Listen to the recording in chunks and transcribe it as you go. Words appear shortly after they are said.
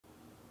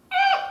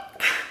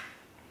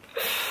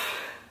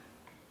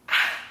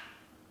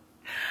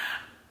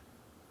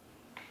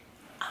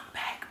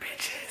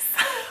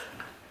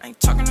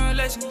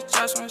blessing.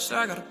 Josh on the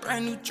side, got a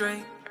brand new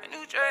Dre.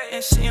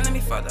 And she ain't let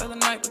me fuck the other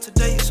night, but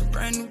today it's a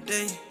brand new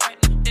day.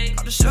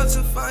 Got the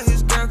shelter for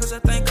his girl, cause I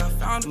think I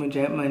found him.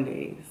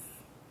 Majettemondays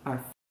are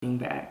f***ing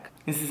back.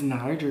 This is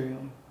not a drill.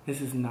 This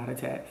is not a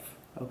test,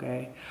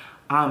 okay?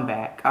 I'm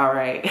back, all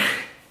right?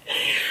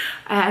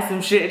 I had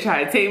some shit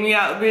try to take me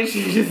out, bitch.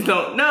 You just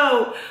don't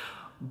know.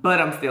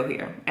 But I'm still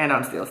here and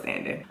I'm still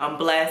standing. I'm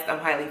blessed, I'm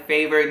highly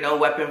favored. No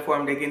weapon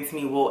formed against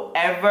me will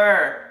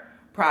ever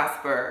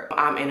prosper.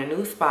 I'm in a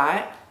new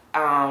spot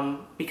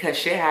because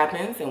shit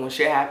happens, and when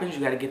shit happens, you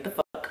gotta get the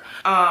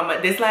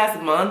fuck. This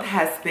last month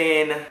has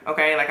been,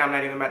 okay, like I'm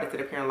not even about to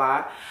sit up here and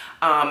lie.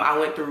 I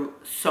went through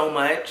so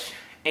much,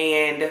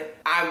 and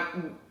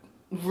I've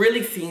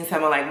really seen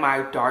some of like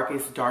my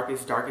darkest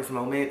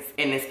moments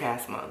in this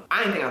past month.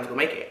 I didn't think I was gonna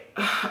make it.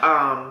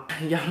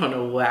 Y'all don't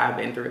know what I've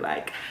been through,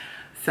 like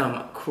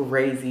some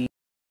crazy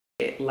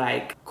shit,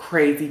 like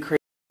crazy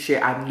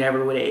shit I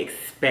never would have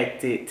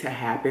expected to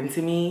happen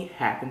to me,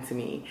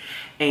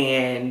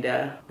 and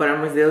but I'm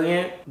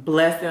resilient,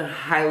 blessed, and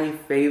highly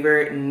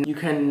favored. You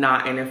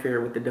cannot interfere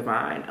with the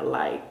divine.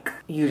 Like,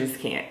 you just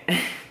can't.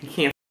 You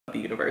can't f the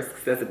universe,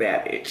 because that's a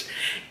bad bitch.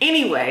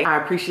 Anyway,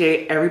 I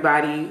appreciate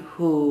everybody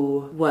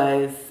who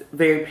was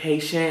very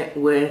patient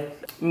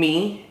with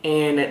me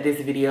in this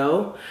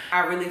video.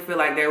 I really feel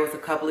like there was a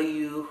couple of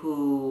you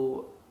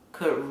who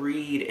could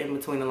read in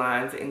between the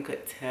lines and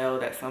could tell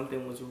that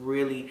something was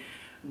really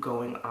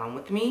going on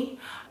with me.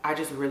 I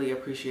just really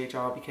appreciate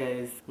y'all,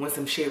 because when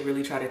some shit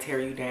really try to tear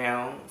you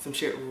down, some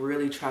shit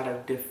really try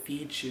to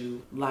defeat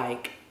you,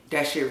 like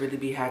that shit really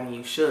be having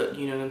you shook,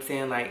 you know what I'm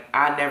saying? Like,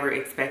 I never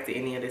expected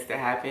any of this to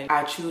happen.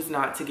 I choose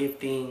not to give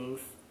things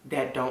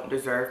that don't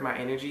deserve my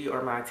energy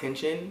or my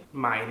attention,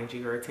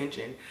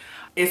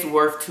 It's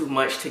worth too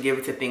much to give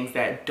it to things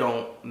that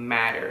don't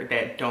matter,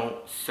 that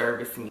don't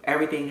service me.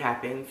 Everything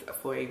happens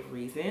for a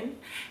reason,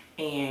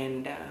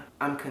 and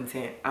I'm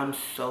content. I'm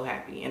so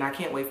happy, and I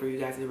can't wait for you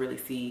guys to really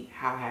see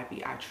how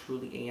happy I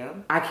truly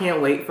am. I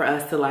can't wait for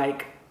us to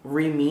like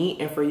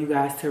re-meet and for you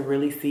guys to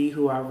really see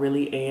who I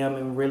really am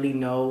and really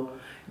know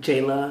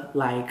Jaelah,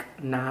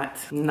 like not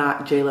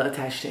Jaelah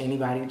attached to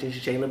anybody,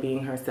 just Jaelah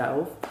being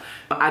herself.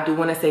 I do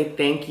want to say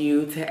thank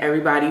you to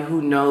everybody who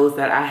knows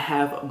that I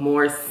have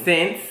more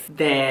sense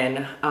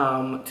than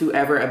to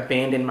ever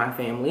abandon my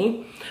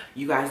family.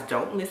 You guys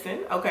don't listen,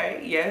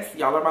 okay? Yes,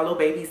 y'all are my little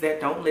babies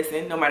that don't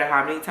listen. No matter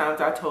how many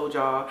times I told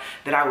y'all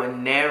that I would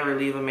never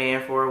leave a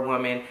man for a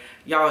woman,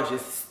 y'all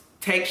just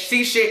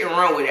see shit and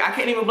run with it. I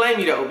can't even blame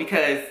you though,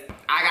 because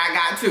I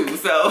got two,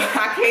 so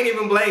I can't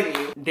even blame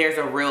you. There's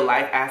a real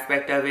life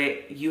aspect of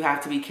it. You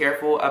have to be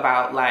careful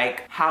about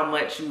like how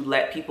much you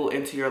let people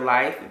into your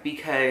life,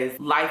 because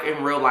life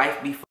in real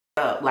life be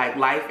up. Like,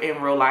 life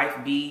in real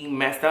life be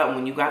messed up.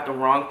 When you got the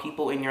wrong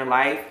people in your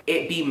life,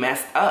 it be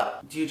messed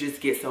up. You just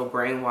get so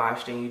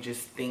brainwashed and you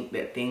just think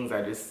that things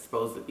are just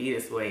supposed to be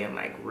this way, and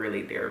like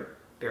really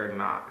they're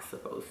not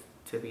supposed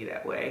to be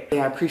that way. I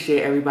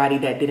appreciate everybody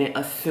that didn't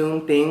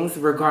assume things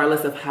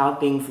regardless of how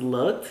things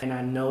looked. And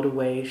I know the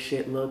way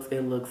shit looks,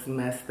 it looks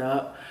messed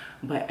up,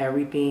 but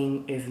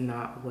everything is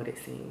not what it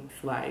seems.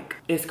 Like,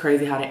 it's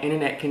crazy how the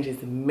internet can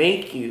just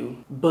make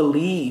you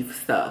believe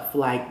stuff.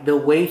 Like, the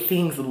way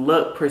things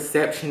look,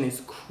 perception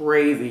is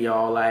crazy,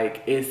 y'all.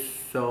 Like,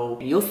 it's so,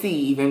 you'll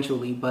see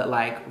eventually, but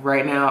like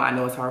right now I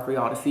know it's hard for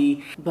y'all to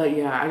see. But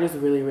yeah, I just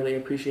really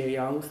appreciate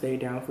y'all who stayed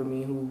down for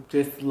me, who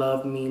just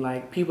love me.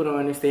 Like, people don't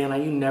understand,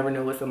 like, you never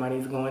know what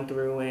somebody's going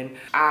through, and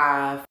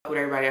I fuck with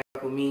everybody that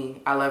fuck with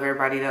me. I love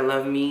everybody that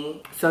love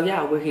me. So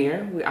yeah, we're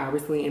here. We're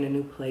obviously in a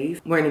new place.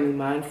 We're in a new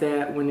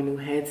mindset. We're in a new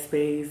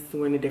headspace.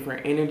 We're in a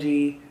different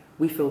energy.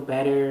 We feel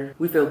better.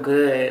 We feel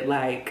good.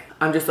 Like,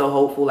 I'm just so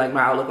hopeful. Like,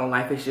 my outlook on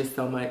life is just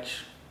so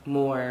much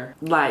more,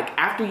 like,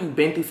 after you've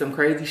been through some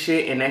crazy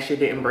shit and that shit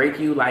didn't break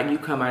you, like, you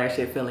come out of that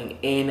shit feeling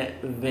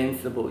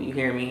invincible. You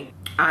hear me?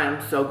 I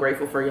am so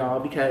grateful for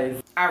y'all,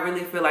 because I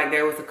really feel like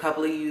there was a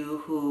couple of you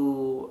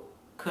who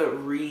could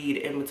read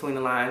in between the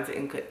lines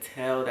and could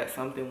tell that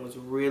something was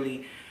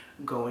really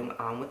going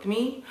on with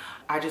me.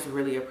 I just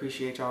really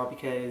appreciate y'all,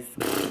 because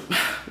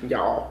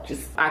y'all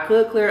just, I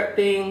could clear up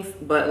things,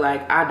 but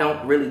like, I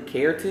don't really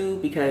care to,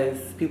 because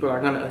people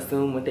are gonna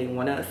assume what they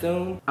want to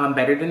assume. I'm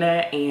better than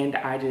that, and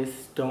I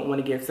just don't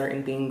want to give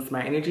certain things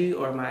my energy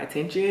or my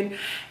attention.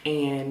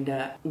 And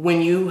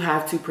when you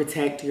have to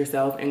protect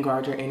yourself and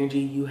guard your energy,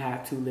 you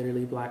have to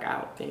literally block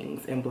out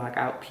things and block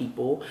out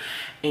people,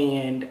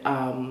 and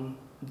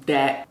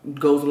that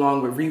goes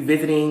along with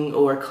revisiting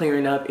or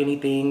clearing up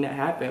anything that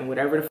happened.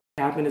 Whatever the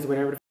happened is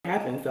whatever the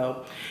happened.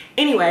 So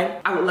anyway,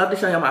 I would love to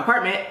show y'all my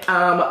apartment,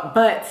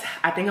 but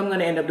I think I'm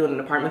gonna end up doing an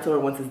apartment tour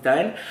once it's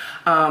done.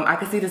 I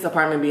can see this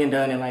apartment being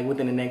done in like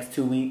within the next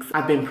 2 weeks.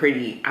 I've been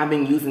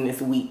using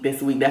this week.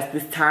 That's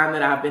this time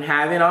that I've been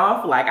having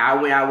off. Like,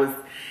 I was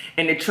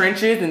in the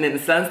trenches, and then the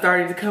sun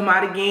started to come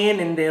out again,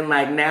 and then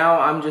like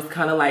now I'm just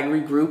kind of like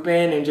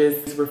regrouping and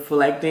just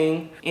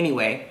reflecting.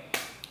 Anyway,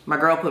 my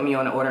girl put me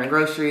on to ordering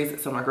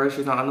groceries, so my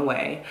groceries are on the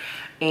way.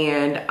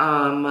 And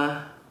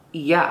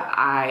yeah,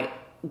 I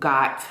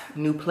got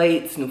new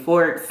plates, new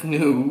forks,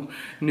 new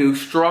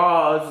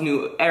straws,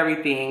 new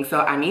everything. So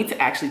I need to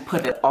actually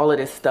put all of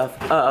this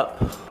stuff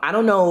up. I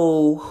don't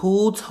know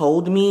who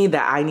told me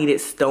that I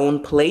needed stone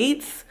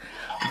plates,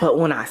 but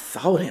when I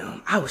saw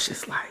them, I was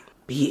just like,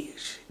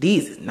 bitch,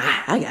 these is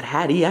not, I gotta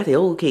have these. I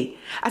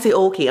said,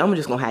 okay. I'm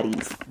just gonna have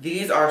these.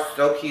 These are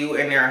so cute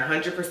and they're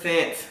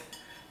 100%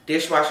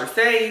 dishwasher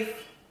safe.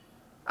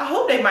 I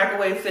hope they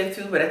microwave safe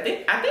too, but I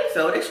think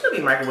so. They should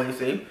be microwave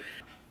safe.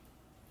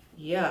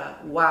 Yeah,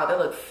 wow, that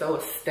looks so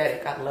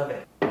aesthetic. I love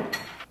it.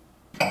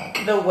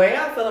 The way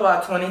I feel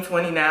about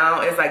 2020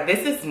 now is like,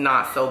 this is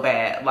not so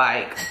bad.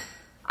 Like,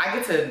 I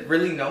get to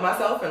really know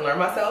myself and learn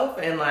myself,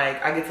 and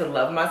like, I get to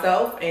love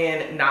myself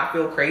and not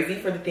feel crazy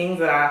for the things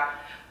that I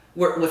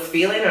was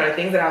feeling or the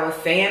things that I was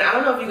saying. I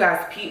don't know if you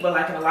guys peep, but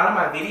like in a lot of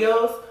my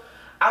videos,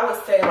 I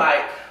would say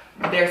like,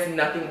 there's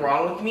nothing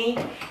wrong with me.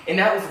 And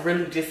that was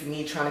really just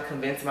me trying to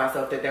convince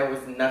myself that there was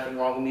nothing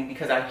wrong with me,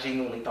 because I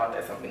genuinely thought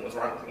that something was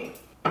wrong with me.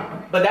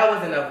 But that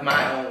wasn't of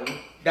my own.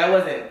 That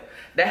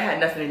had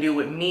nothing to do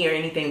with me or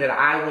anything that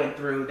I went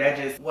through. That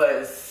just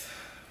was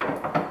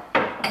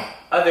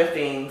other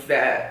things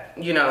that,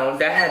 you know,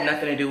 that had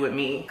nothing to do with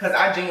me. Because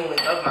I genuinely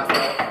love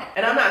myself.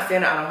 And I'm not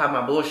saying that I don't have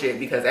my bullshit,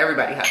 because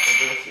everybody has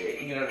their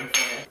bullshit. You know what I'm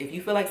saying? If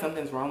you feel like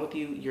something's wrong with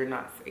you, you're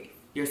not safe.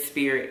 Your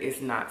spirit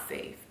is not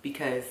safe,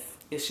 because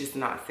it's just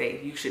not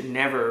safe. You should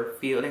never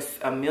feel, there's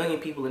a million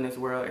people in this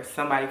world. There's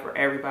somebody for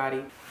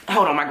everybody.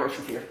 Hold on, my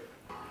groceries here.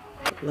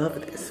 Love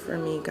this for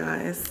me,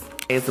 guys.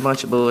 It's a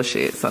bunch of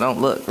bullshit, so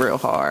don't look real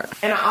hard.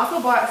 And I also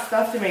bought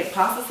stuff to make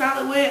pasta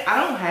salad with.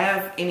 I don't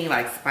have any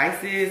like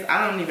spices.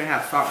 I don't even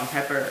have salt and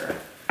pepper,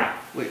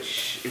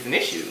 which is an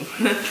issue.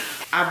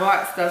 I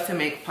bought stuff to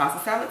make pasta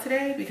salad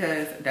today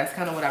because that's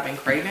kind of what I've been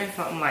craving.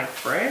 Something like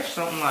fresh,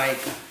 something like,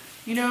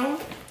 you know.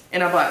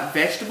 And I bought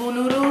vegetable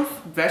noodles,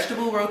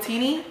 vegetable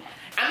rotini.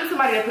 I knew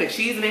somebody that put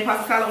cheese in their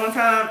pasta salad one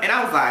time, and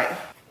I was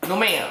like, no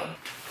ma'am,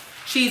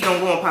 cheese don't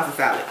go in pasta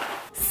salad.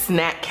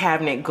 Snack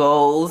cabinet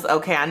goals.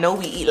 Okay, I know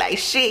we eat like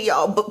shit,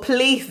 y'all, but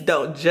please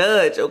don't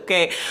judge,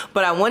 okay?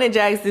 But I wanted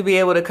Jax to be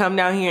able to come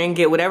down here and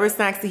get whatever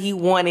snacks that he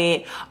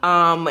wanted,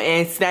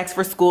 and snacks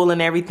for school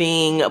and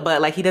everything.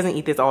 But like, he doesn't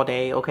eat this all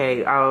day,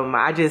 okay?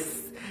 I just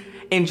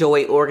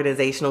enjoy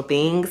organizational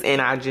things, and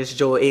I just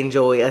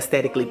enjoy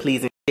aesthetically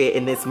pleasing shit,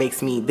 and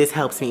this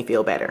helps me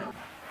feel better.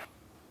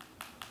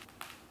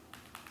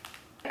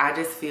 I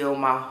just feel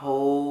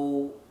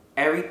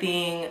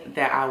everything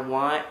that I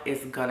want is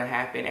gonna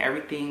happen.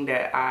 Everything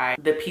that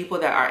the people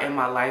that are in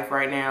my life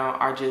right now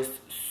are just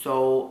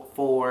so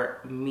for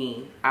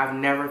me. I've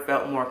never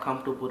felt more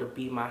comfortable to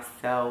be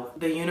myself.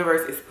 The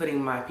universe is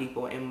putting my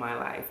people in my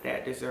life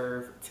that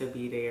deserve to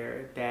be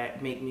there,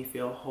 that make me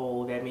feel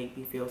whole, that make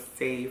me feel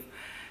safe.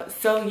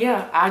 So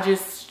yeah, I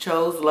just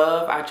chose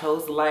love, I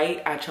chose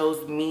light, I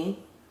chose me.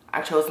 I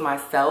chose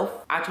myself,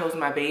 I chose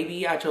my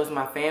baby, I chose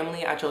my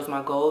family, I chose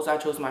my goals, I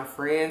chose my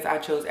friends, I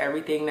chose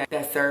everything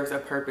that serves a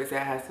purpose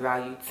that has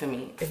value to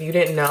me. If you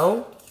didn't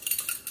know,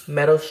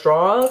 metal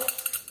straws.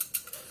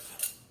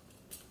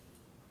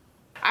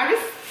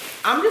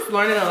 I'm just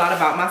learning a lot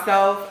about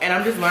myself, and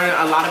I'm just learning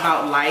a lot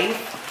about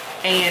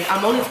life. And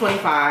I'm only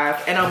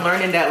 25, and I'm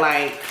learning that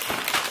like,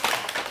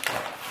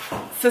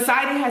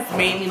 society has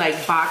made me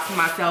like box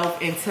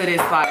myself into this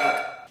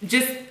like,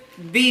 just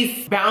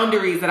these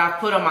boundaries that I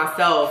put on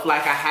myself.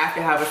 Like, I have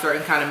to have a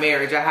certain kind of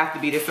marriage, I have to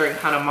be this certain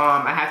kind of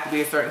mom, I have to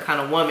be a certain kind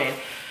of woman.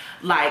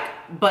 Like,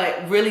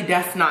 but really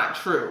that's not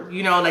true.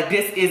 You know, like,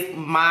 this is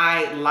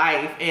my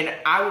life, and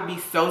I would be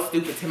so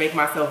stupid to make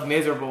myself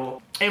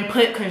miserable and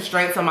put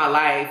constraints on my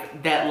life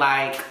that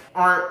like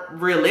aren't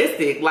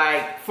realistic,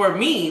 like for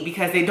me,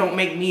 because they don't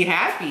make me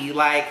happy.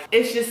 Like,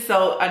 it's just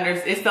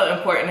it's so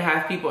important to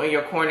have people in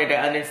your corner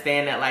that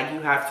understand that like,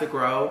 you have to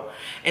grow,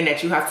 and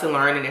that you have to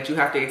learn, and that you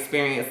have to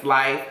experience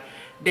life.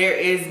 There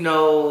is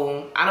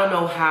no, I don't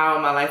know how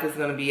my life is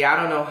gonna be. I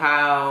don't know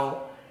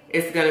how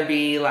it's gonna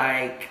be.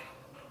 Like,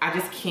 I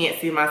just can't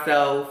see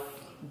myself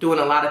doing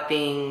a lot of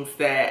things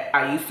that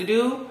I used to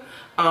do,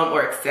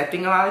 or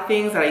accepting a lot of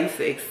things that I used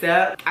to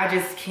accept. I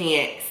just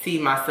can't see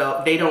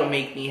myself. They don't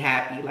make me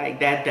happy.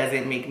 Like, that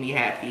doesn't make me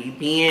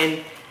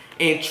happy.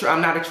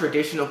 I'm not a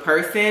traditional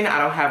person. I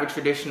don't have a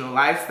traditional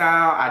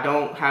lifestyle. I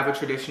don't have a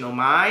traditional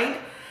mind.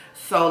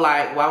 So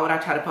like, why would I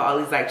try to put all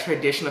these like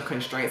traditional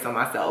constraints on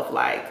myself?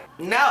 Like,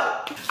 no.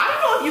 I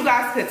don't know if you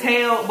guys could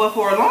tell, but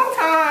for a long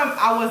time,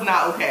 I was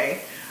not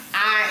okay.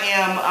 I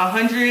am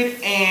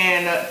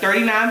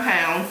 139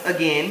 pounds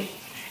again.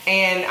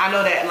 And I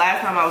know that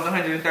last time I was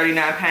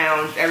 139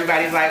 pounds,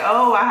 everybody's like,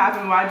 oh, what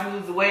happened? Why'd you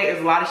lose the weight?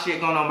 There's a lot of shit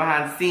going on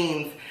behind the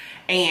scenes.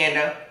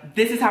 And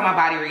this is how my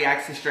body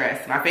reacts to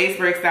stress. My face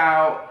breaks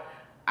out,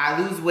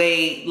 I lose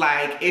weight.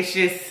 Like, it's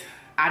just,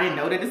 I didn't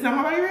know that this is how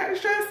my body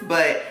reacts to stress,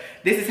 but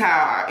this is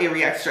how it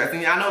reacts to stress.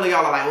 And I know that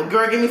y'all are like, well,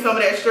 girl, give me some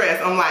of that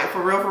stress. I'm like,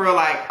 for real,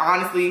 like,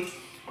 honestly,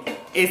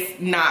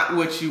 it's not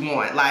what you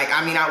want. Like,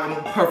 I mean, I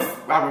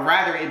would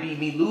rather it be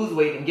me lose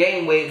weight than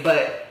gain weight,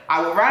 but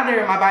I would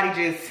rather my body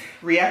just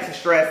react to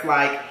stress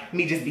like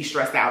me just be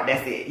stressed out.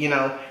 That's it, you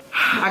know?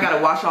 I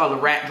gotta wash all the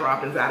rat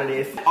droppings out of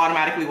this.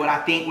 Automatically what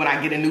I think when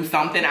I get a new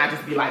something, I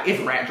just be like,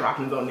 it's rat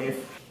droppings on this.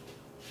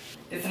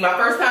 This is my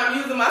first time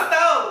using my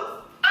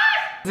stove.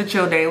 It's a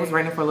chill day, it was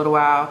raining for a little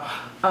while.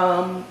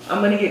 I'm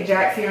gonna get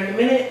Jack's here in a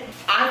minute.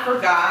 I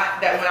forgot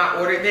that when I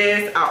ordered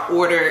this, I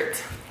ordered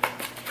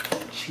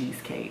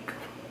cheesecake.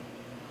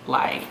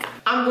 Like,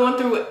 I'm going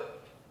through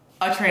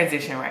a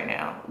transition right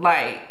now.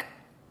 Like,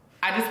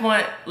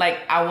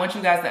 I want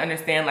you guys to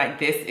understand, like,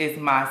 this is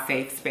my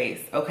safe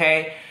space,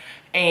 okay?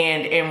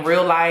 And in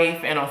real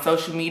life and on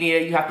social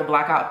media, you have to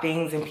block out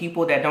things and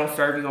people that don't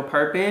serve your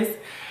purpose.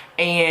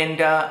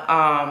 And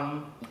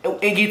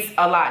it gets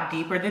a lot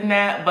deeper than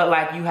that, but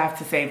like, you have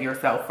to save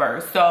yourself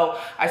first. So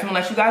I just want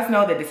to let you guys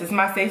know that this is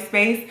my safe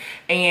space,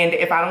 and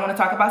if I don't want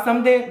to talk about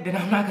something, then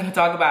I'm not going to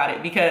talk about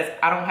it, because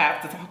I don't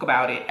have to talk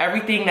about it.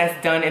 Everything that's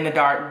done in the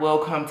dark will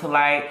come to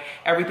light.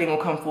 Everything will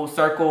come full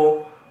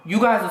circle. You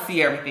guys will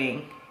see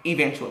everything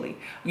eventually.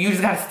 You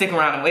just got to stick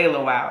around and wait a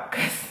little while,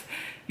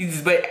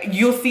 but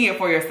you'll see it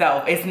for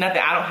yourself. It's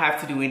nothing, I don't have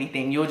to do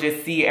anything. You'll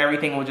just see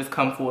everything will just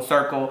come full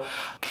circle.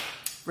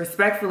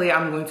 Respectfully,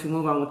 I'm going to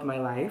move on with my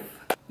life.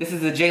 This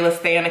is a Jaelah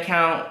stan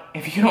account.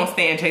 If you don't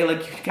stan Jaelah,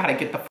 you gotta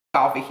get the f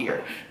off of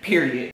here, period.